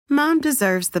Mom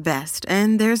deserves the best,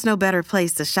 and there's no better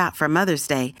place to shop for Mother's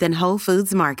Day than Whole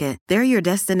Foods Market. They're your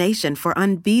destination for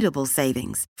unbeatable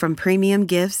savings, from premium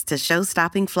gifts to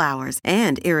show-stopping flowers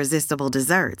and irresistible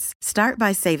desserts. Start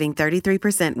by saving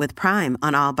 33% with Prime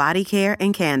on all body care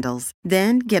and candles.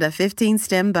 Then get a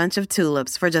 15-stem bunch of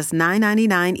tulips for just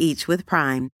 $9.99 each with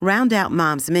Prime. Round out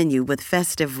Mom's menu with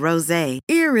festive rosé,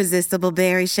 irresistible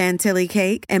berry chantilly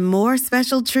cake, and more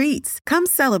special treats. Come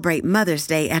celebrate Mother's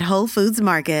Day at Whole Foods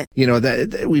Market. You know,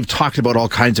 that we've talked about all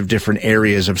kinds of different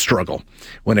areas of struggle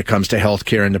when it comes to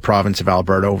healthcare in the province of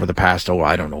Alberta over the past,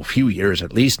 few years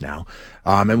at least now.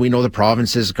 And we know the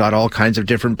province has got all kinds of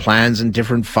different plans and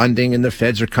different funding, and the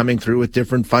feds are coming through with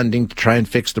different funding to try and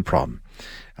fix the problem.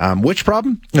 Which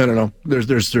problem? I don't know.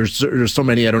 There's so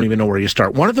many, I don't even know where you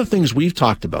start. One of the things we've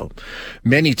talked about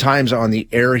many times on the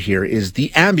air here is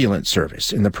the ambulance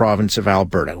service in the province of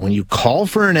Alberta. When you call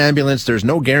for an ambulance, there's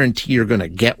no guarantee you're going to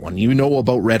get one. You know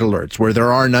about red alerts where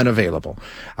there are none available.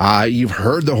 You've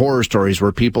heard the horror stories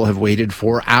where people have waited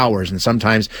for hours, and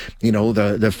sometimes,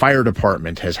 the fire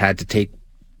department has had to take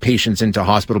patients into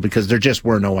hospital because there just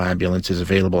were no ambulances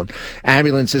available. And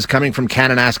ambulances coming from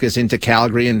Kananaskis into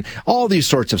Calgary and all these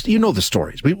sorts of, the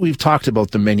stories. We've talked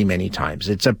about them many, many times.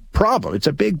 It's a problem. It's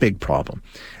a big, big problem.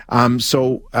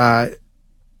 So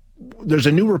there's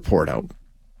a new report out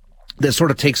that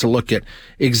sort of takes a look at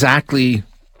exactly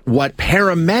what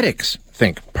paramedics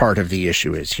think part of the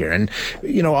issue is here. And,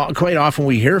 quite often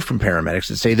we hear from paramedics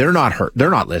that say they're not heard,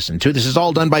 they're not listened to. This is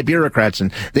all done by bureaucrats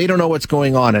and they don't know what's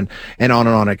going on, and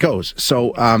on it goes.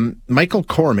 So, Michael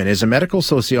Corman is a medical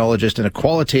sociologist and a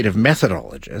qualitative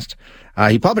methodologist.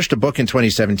 He published a book in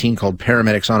 2017 called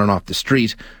Paramedics on and Off the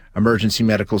Street: Emergency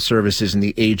Medical Services in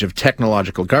the Age of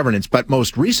Technological Governance. But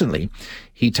most recently,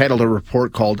 he authored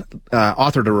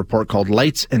a report called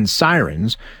Lights and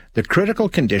Sirens: The Critical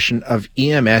Condition of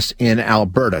EMS in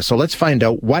Alberta. So let's find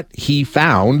out what he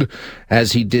found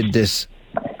as he did this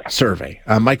survey.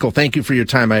 Michael, thank you for your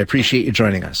time. I appreciate you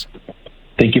joining us.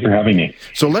 Thank you for having me.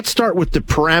 So let's start with the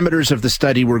parameters of the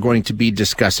study we're going to be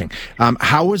discussing.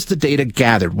 How was the data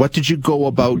gathered? What did you go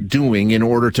about doing in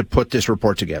order to put this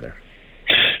report together?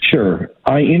 Sure.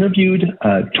 I interviewed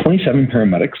 27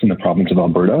 paramedics in the province of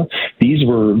Alberta. These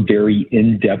were very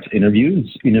in-depth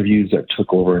interviews that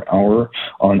took over an hour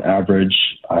on average.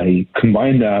 I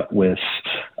combined that with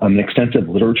an extensive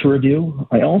literature review.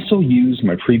 I also used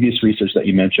my previous research that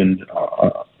you mentioned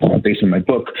based on my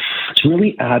book to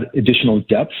really add additional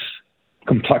depth,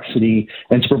 complexity,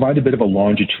 and to provide a bit of a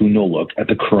longitudinal look at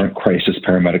the current crisis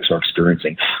paramedics are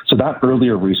experiencing. So that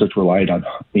earlier research relied on,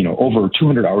 over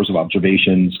 200 hours of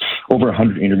observations, over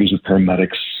 100 interviews with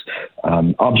paramedics,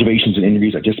 observations and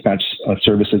interviews at dispatch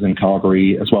services in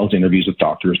Calgary, as well as interviews with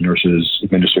doctors, nurses,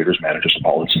 administrators, managers, and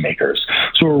policymakers.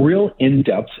 So a real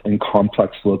in-depth and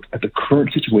complex look at the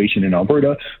current situation in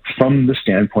Alberta from the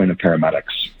standpoint of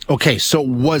paramedics. Okay, so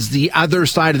was the other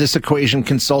side of this equation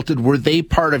consulted? Were they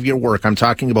part of your work? I'm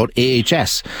talking about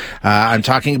AHS. I'm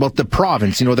talking about the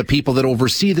province, the people that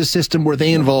oversee the system. Were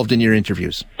they involved in your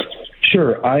interviews?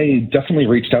 Sure. I definitely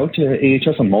reached out to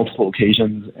AHS on multiple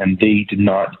occasions, and they did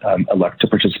not elect to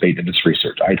participate in this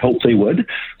research. I'd hoped they would,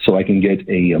 so I can get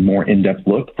a more in-depth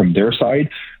look from their side.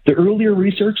 The earlier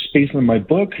research, based on my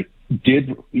book,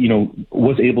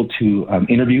 was able to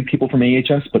interview people from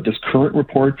AHS, but this current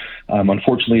report,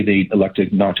 unfortunately, they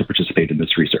elected not to participate in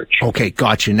this research. Okay,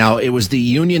 gotcha. Now, it was the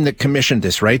union that commissioned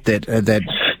this, right? That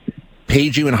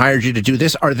paid you and hired you to do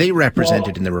this. Are they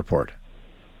represented in the report?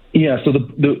 Yeah, so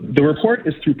the report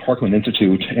is through Parkland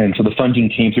Institute, and so the funding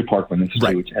came through Parkland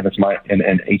Institute, right.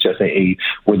 and HSAA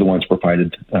were the ones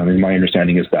provided. My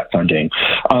understanding is that funding.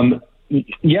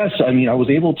 Yes, I was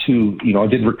able to, I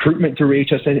did recruitment through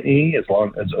HSAA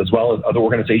as well as other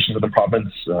organizations of the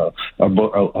province,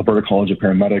 Alberta College of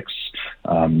Paramedics,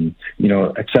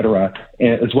 et cetera,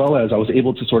 as well as I was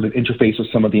able to sort of interface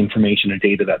with some of the information and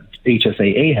data that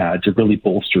HSAA had to really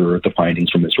bolster the findings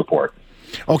from this report.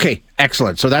 Okay,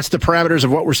 excellent. So that's the parameters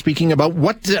of what we're speaking about.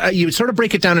 What you sort of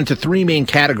break it down into three main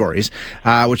categories,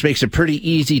 which makes it pretty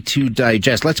easy to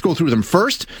digest. Let's go through them.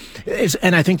 First,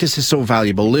 and I think this is so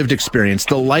valuable, lived experience,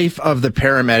 the life of the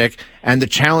paramedic and the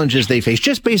challenges they face.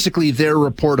 Just basically their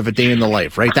report of a day in the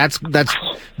life, right? That's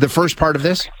the first part of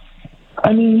this.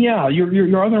 Yeah,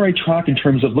 you're on the right track in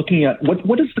terms of looking at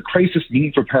what does the crisis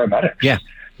mean for paramedics? Yeah.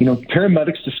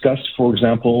 Paramedics discussed, for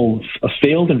example, a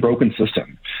failed and broken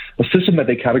system, a system that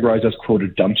they categorized as, quote, a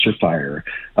dumpster fire,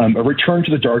 a return to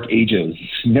the dark ages,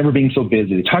 never being so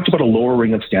busy. They talked about a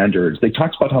lowering of standards. They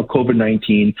talked about how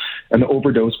COVID-19 and the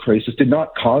overdose crisis did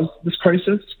not cause this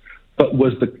crisis, but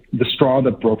was the straw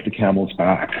that broke the camel's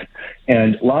back.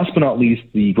 And last but not least,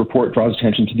 the report draws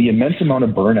attention to the immense amount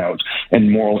of burnout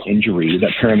and moral injury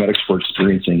that paramedics were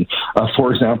experiencing.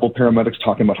 For example, paramedics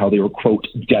talking about how they were, quote,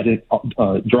 dead,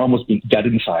 they're almost being dead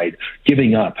inside,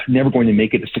 giving up, never going to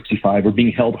make it to 65, or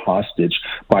being held hostage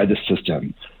by the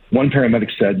system. One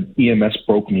paramedic said, EMS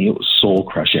broke me, it was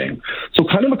soul-crushing. So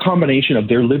kind of a combination of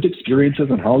their lived experiences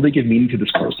and how they give meaning to this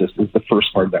crisis is the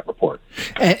first part of that report.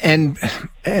 And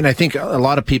I think a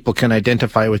lot of people can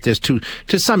identify with this to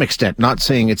some extent, not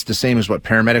saying it's the same as what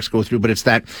paramedics go through, but it's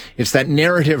that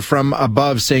narrative from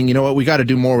above saying, you know what, we got to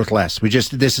do more with less.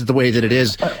 This is the way that it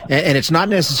is. And it's not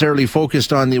necessarily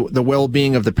focused on the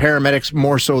well-being of the paramedics,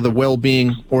 more so the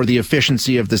well-being or the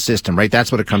efficiency of the system, right?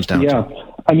 That's what it comes down to.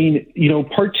 I mean,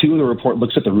 part 2 of the report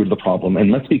looks at the root of the problem.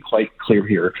 And let's be quite clear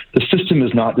here. The system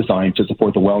is not designed to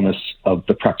support the wellness of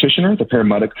the practitioner, the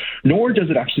paramedic, nor does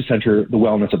it actually center the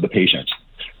wellness of the patient.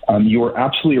 You are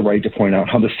absolutely right to point out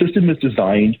how the system is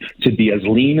designed to be as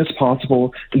lean as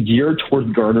possible, geared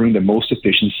toward garnering the most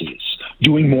efficiencies,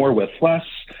 doing more with less,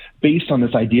 based on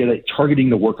this idea that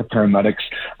targeting the work of paramedics.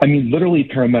 I mean, literally,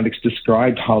 paramedics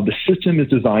described how the system is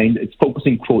designed, it's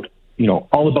focusing, quote,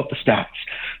 all about the stats,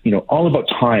 all about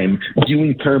time,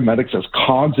 viewing paramedics as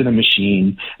cogs in a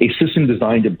machine, a system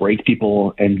designed to break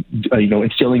people and,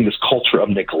 instilling this culture of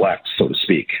neglect, so to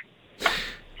speak.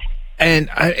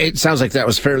 And it sounds like that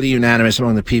was fairly unanimous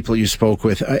among the people you spoke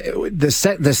with. The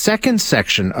second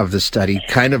section of the study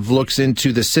kind of looks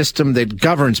into the system that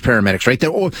governs paramedics, right?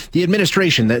 The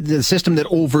administration, the system that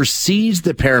oversees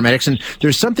the paramedics. And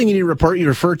there's something in your report you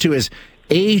refer to as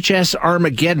AHS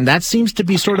Armageddon. That seems to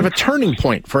be sort of a turning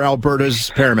point for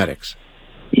Alberta's paramedics.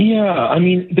 Yeah, I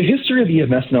mean, the history of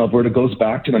EMS in Alberta goes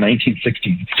back to the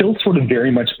 1960s. It's still sort of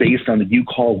very much based on the you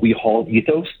call, we haul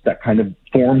ethos that kind of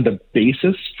formed the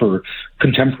basis for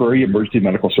contemporary emergency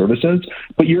medical services.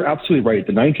 But you're absolutely right.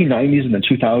 The 1990s and the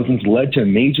 2000s led to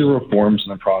major reforms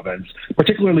in the province,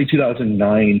 particularly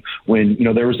 2009 when,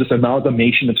 there was this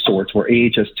amalgamation of sorts where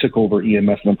AHS took over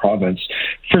EMS in the province.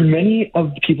 For many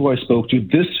of the people I spoke to,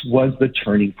 this was the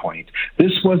turning point.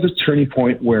 This was the turning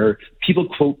point where people,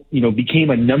 quote, became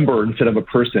a number instead of a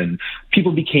person.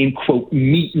 People became, quote,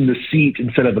 meat in the seat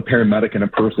instead of a paramedic and a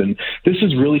person. This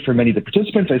is really, for many of the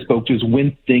participants I spoke to, is when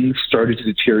things started to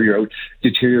deteriorate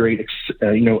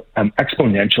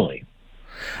exponentially.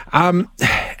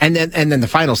 And then the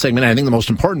final segment, I think the most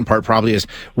important part probably is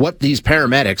what these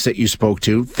paramedics that you spoke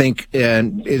to think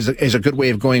is a good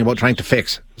way of going about trying to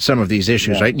fix some of these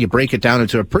issues, right? And you break it down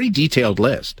into a pretty detailed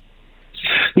list.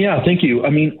 Yeah, thank you.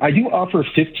 I mean, I do offer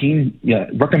 15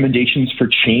 recommendations for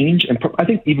change, and I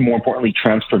think even more importantly,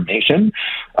 transformation.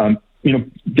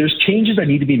 There's changes that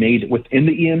need to be made within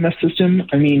the EMS system.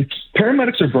 I mean,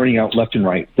 paramedics are burning out left and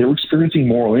right. They're experiencing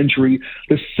moral injury.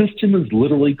 The system is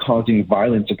literally causing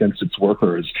violence against its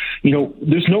workers.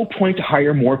 There's no point to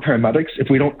hire more paramedics if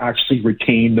we don't actually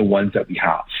retain the ones that we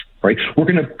have, right? We're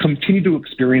going to continue to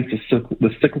experience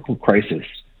the cyclical crisis.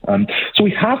 So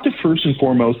we have to first and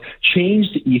foremost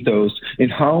change the ethos in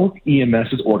how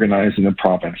EMS is organized in the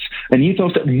province, an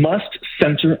ethos that must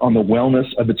center on the wellness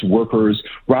of its workers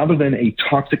rather than a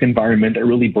toxic environment that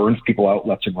really burns people out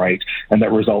left and right and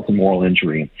that results in moral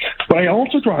injury. But I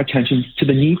also draw attention to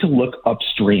the need to look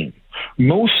upstream.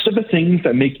 Most of the things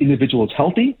that make individuals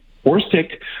healthy or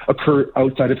sick occur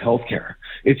outside of healthcare.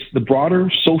 It's the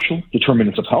broader social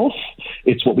determinants of health.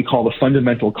 It's what we call the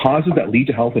fundamental causes that lead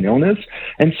to health and illness.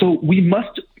 And so we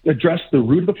must address the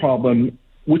root of the problem,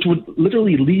 which would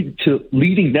literally lead to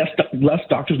leading less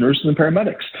doctors, nurses, and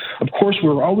paramedics. Of course,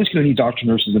 we're always going to need doctors,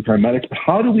 nurses, and paramedics, but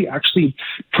how do we actually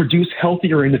produce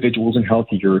healthier individuals and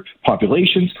healthier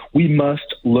populations? We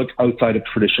must look outside of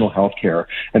traditional healthcare.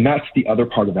 And that's the other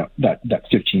part of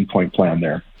that 15-point plan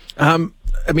there.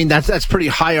 I mean, that's pretty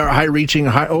high-reaching,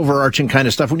 overarching kind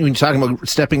of stuff. When you're talking about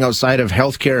stepping outside of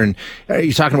healthcare, and are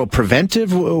you talking about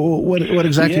preventive? What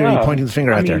exactly are you pointing the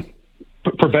finger at there?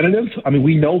 Preventative,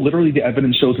 we know literally the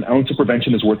evidence shows an ounce of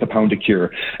prevention is worth a pound of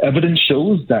cure. Evidence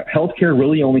shows that healthcare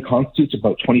really only constitutes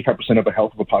about 25% of the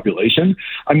health of a population.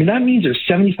 That means there's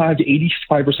 75 to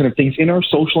 85% of things in our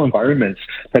social environments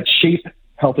that shape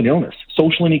health and illness,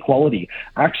 social inequality,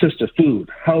 access to food,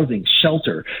 housing,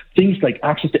 shelter, things like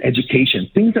access to education,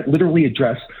 things that literally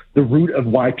address the root of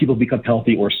why people become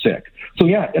healthy or sick. So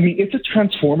it's a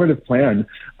transformative plan.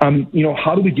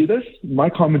 How do we do this?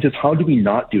 My comment is, how do we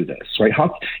not do this, right?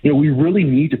 We really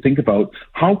need to think about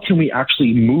how can we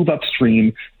actually move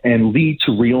upstream and lead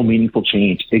to real meaningful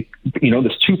change. This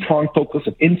two-pronged focus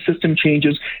of in-system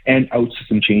changes and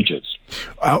out-system changes.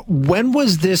 When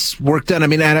was this work done? I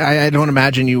mean, I don't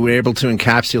imagine you were able to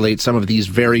encapsulate some of these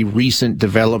very recent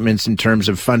developments in terms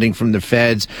of funding from the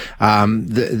feds,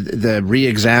 the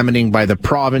re-examining by the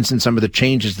province and some of the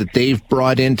changes that they've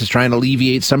brought in to try and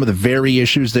alleviate some of the very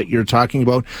issues that you're talking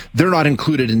about. They're not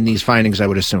included in these findings, I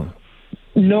would assume.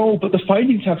 No, but the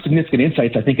findings have significant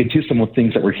insights, I think, into some of the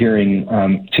things that we're hearing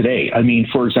today. I mean,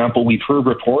 for example, we've heard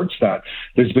reports that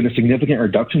there's been a significant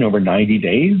reduction over 90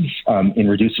 days in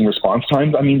reducing response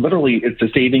times. I mean, literally, it's a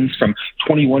savings from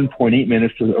 21.8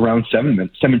 minutes to around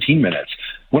 17 minutes.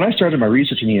 When I started my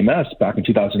research in EMS back in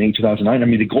 2008, 2009, I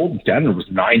mean, the golden standard was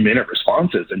 9-minute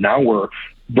responses, and now we're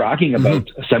bragging about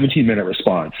a 17-minute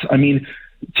response. I mean,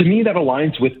 to me, that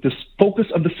aligns with this focus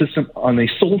of the system on a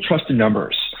sole trust in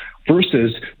numbers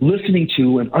versus listening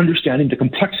to and understanding the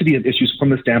complexity of issues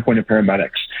from the standpoint of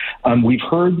paramedics. We've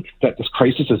heard that this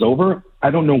crisis is over.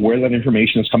 I don't know where that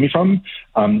information is coming from,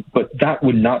 but that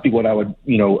would not be what I would,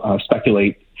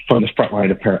 speculate from the front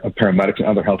line of paramedics and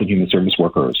other health and human service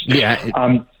workers.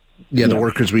 The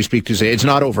workers we speak to say it's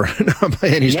not over by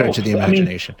any stretch of the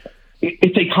imagination. I mean,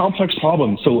 it's a complex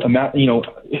problem. So,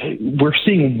 we're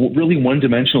seeing really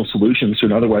one-dimensional solutions to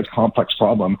an otherwise complex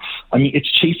problem. I mean,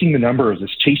 it's chasing the numbers.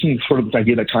 It's chasing sort of this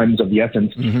idea that time is of the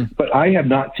essence. But I have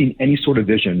not seen any sort of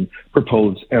vision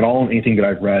proposed at all in anything that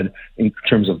I've read in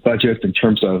terms of budget, in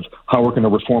terms of how we're going to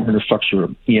reform and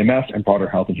restructure EMS and broader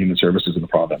health and human services in the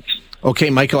province. Okay,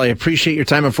 Michael, I appreciate your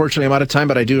time. Unfortunately, I'm out of time,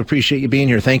 but I do appreciate you being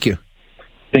here. Thank you.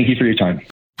 Thank you for your time.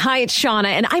 Hi, it's Shauna,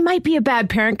 and I might be a bad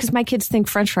parent because my kids think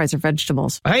French fries are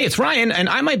vegetables. Hey, it's Ryan, and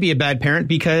I might be a bad parent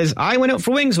because I went out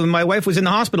for wings when my wife was in the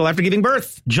hospital after giving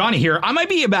birth. Johnny here. I might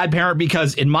be a bad parent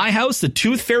because in my house, the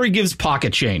tooth fairy gives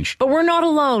pocket change. But we're not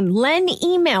alone. Len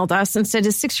emailed us and said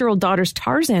his 6-year-old daughter's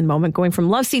Tarzan moment going from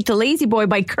love seat to lazy boy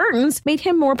by curtains made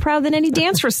him more proud than any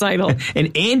dance recital.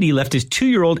 And Andy left his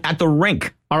 2-year-old at the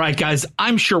rink. All right, guys,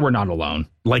 I'm sure we're not alone.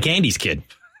 Like Andy's kid.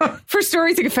 For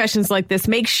stories and confessions like this,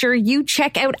 make sure you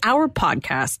check out our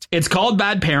podcast. It's called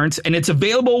Bad Parents, and it's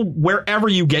available wherever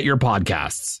you get your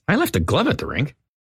podcasts. I left a glove at the rink.